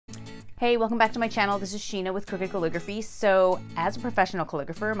Hey, welcome back to my channel. This is Sheena with Crooked Calligraphy. So as a professional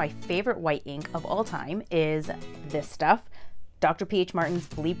calligrapher, my favorite white ink of all time is this stuff, Dr. P.H. Martins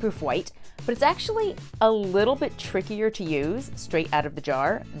Bleedproof White, but it's actually a little bit trickier to use straight out of the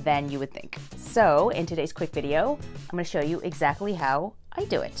jar than you would think. So in today's quick video, I'm going to show you exactly how I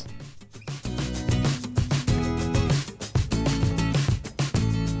do it.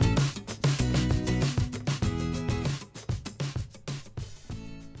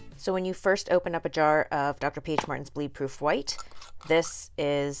 So when you first open up a jar of Dr. P.H. Martins Bleedproof White, this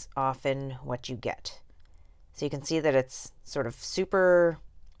is often what you get. So you can see that it's sort of super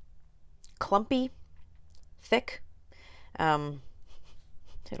clumpy, thick. It'll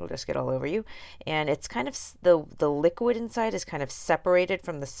just get all over you. And it's kind of, the liquid inside is kind of separated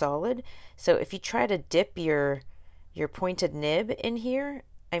from the solid. So if you try to dip your pointed nib in here,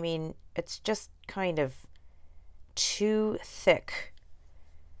 I mean, it's just kind of too thick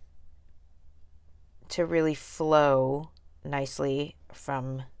to really flow nicely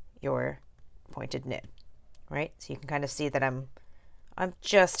from your pointed nib, right? So you can kind of see that I'm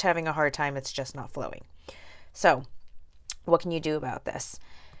just having a hard time. It's just not flowing. So what can you do about this?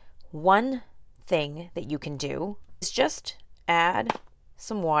 One thing that you can do is just add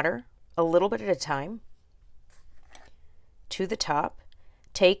some water a little bit at a time to the top.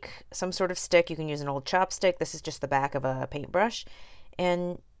 Take some sort of stick. You can use an old chopstick. This is just the back of a paintbrush,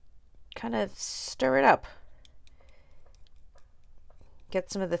 and kind of stir it up. Get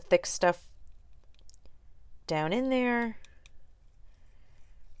some of the thick stuff down in there.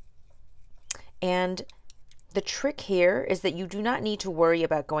 And the trick here is that you do not need to worry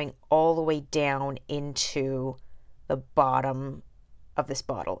about going all the way down into the bottom of this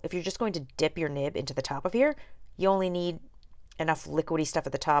bottle. If you're just going to dip your nib into the top of here, you only need enough liquidy stuff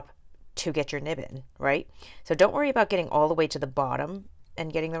at the top to get your nib in, right? So don't worry about getting all the way to the bottom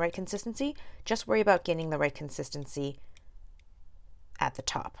and getting the right consistency. Just worry about getting the right consistency at the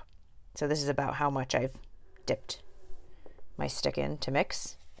top. So this is about how much I've dipped my stick in to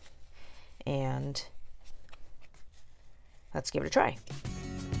mix, and let's give it a try.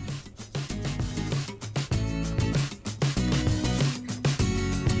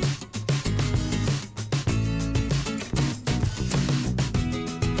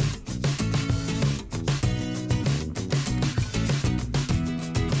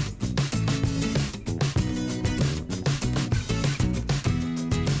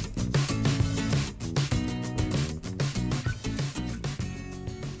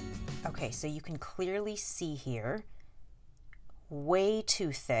 Okay, so you can clearly see here, way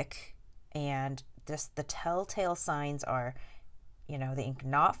too thick, and just the telltale signs are, you know, the ink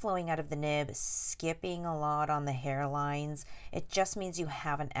not flowing out of the nib, skipping a lot on the hairlines. It just means you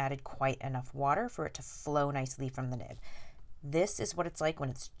haven't added quite enough water for it to flow nicely from the nib. This is what it's like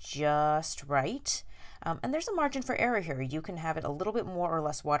when it's just right. And there's a margin for error here. You can have it a little bit more or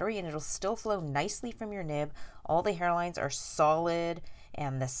less watery and it'll still flow nicely from your nib. All the hairlines are solid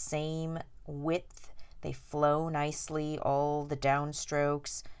and the same width. They flow nicely, all the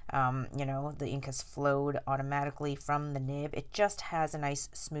downstrokes, you know, the ink has flowed automatically from the nib. It just has a nice,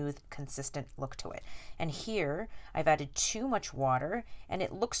 smooth, consistent look to it. And here, I've added too much water, and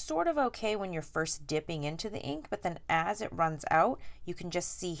it looks sort of okay when you're first dipping into the ink, but then as it runs out, you can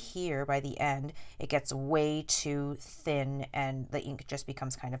just see here by the end, it gets way too thin, and the ink just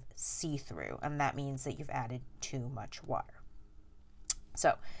becomes kind of see-through, and that means that you've added too much water.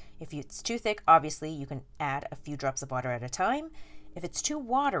 So if it's too thick, obviously you can add a few drops of water at a time. If it's too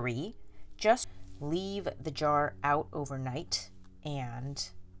watery, just leave the jar out overnight and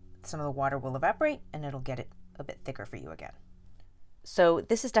some of the water will evaporate and it'll get it a bit thicker for you again. So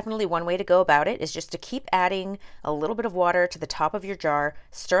this is definitely one way to go about it, is just to keep adding a little bit of water to the top of your jar,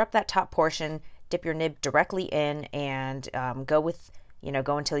 stir up that top portion, dip your nib directly in, and go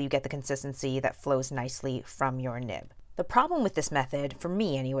until you get the consistency that flows nicely from your nib. The problem with this method, for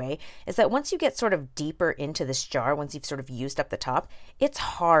me anyway, is that once you get sort of deeper into this jar, once you've sort of used up the top, it's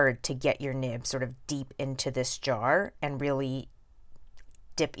hard to get your nib sort of deep into this jar and really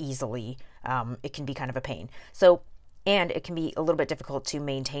dip easily. It can be kind of a pain. So, and it can be a little bit difficult to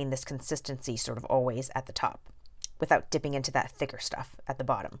maintain this consistency sort of always at the top without dipping into that thicker stuff at the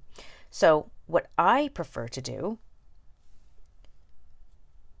bottom. So what I prefer to do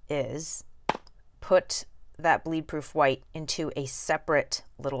is put that Bleedproof White into a separate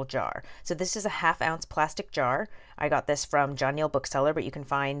little jar. So this is a 1/2 ounce plastic jar. I got this from John Neal Bookseller, but you can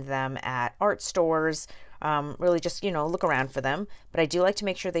find them at art stores. Really just, look around for them. But I do like to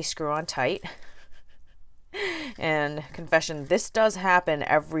make sure they screw on tight. And confession, this does happen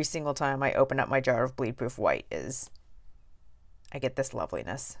every single time I open up my jar of Bleedproof White, is I get this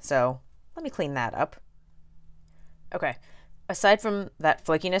loveliness. So Let me clean that up. Okay. Aside from that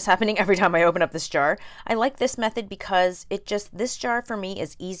flakiness happening every time I open up this jar, I like this method because this jar for me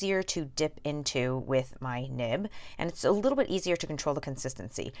is easier to dip into with my nib, and it's a little bit easier to control the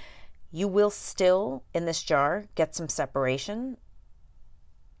consistency. You will still, in this jar, get some separation.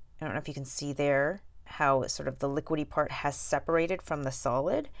 I don't know if you can see there how sort of the liquidy part has separated from the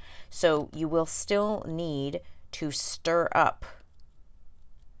solid. So you will still need to stir up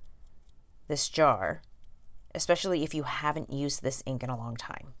this jar, especially if you haven't used this ink in a long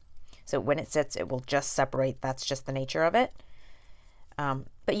time. So when it sits, it will just separate. That's just the nature of it.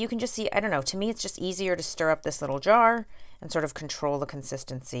 But you can just see, I don't know, to me it's just easier to stir up this little jar and sort of control the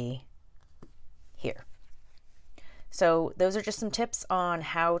consistency here. So those are just some tips on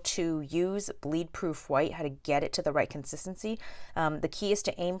how to use Bleedproof White, how to get it to the right consistency. The key is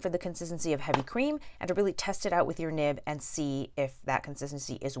to aim for the consistency of heavy cream and to really test it out with your nib and see if that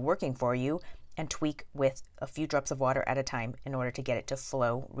consistency is working for you, and tweak with a few drops of water at a time in order to get it to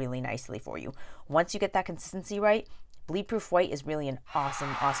flow really nicely for you. Once you get that consistency right, Bleedproof White is really an awesome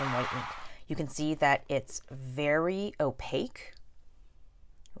white ink. You can see that it's very opaque,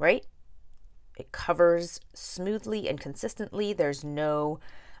 right? It covers smoothly and consistently. There's no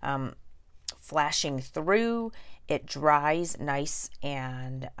flashing through. It dries nice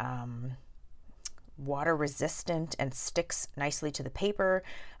and water resistant and sticks nicely to the paper,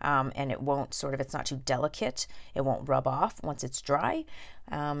 and it won't it's not too delicate. It won't rub off once it's dry,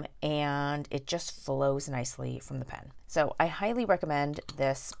 and it just flows nicely from the pen. So I highly recommend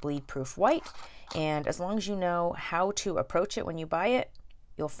this Bleedproof White, and as long as you know how to approach it when you buy it,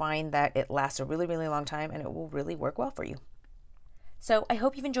 you'll find that it lasts a really long time and it will really work well for you. So I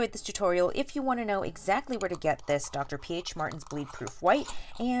hope you've enjoyed this tutorial. If you want to know exactly where to get this Dr. P.H. Martins Bleedproof White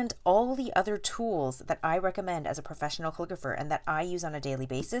and all the other tools that I recommend as a professional calligrapher and that I use on a daily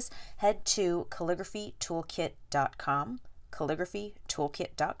basis, head to calligraphytoolkit.com,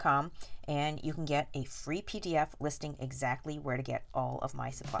 calligraphytoolkit.com, and you can get a free PDF listing exactly where to get all of my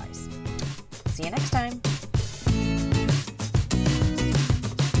supplies. See you next time.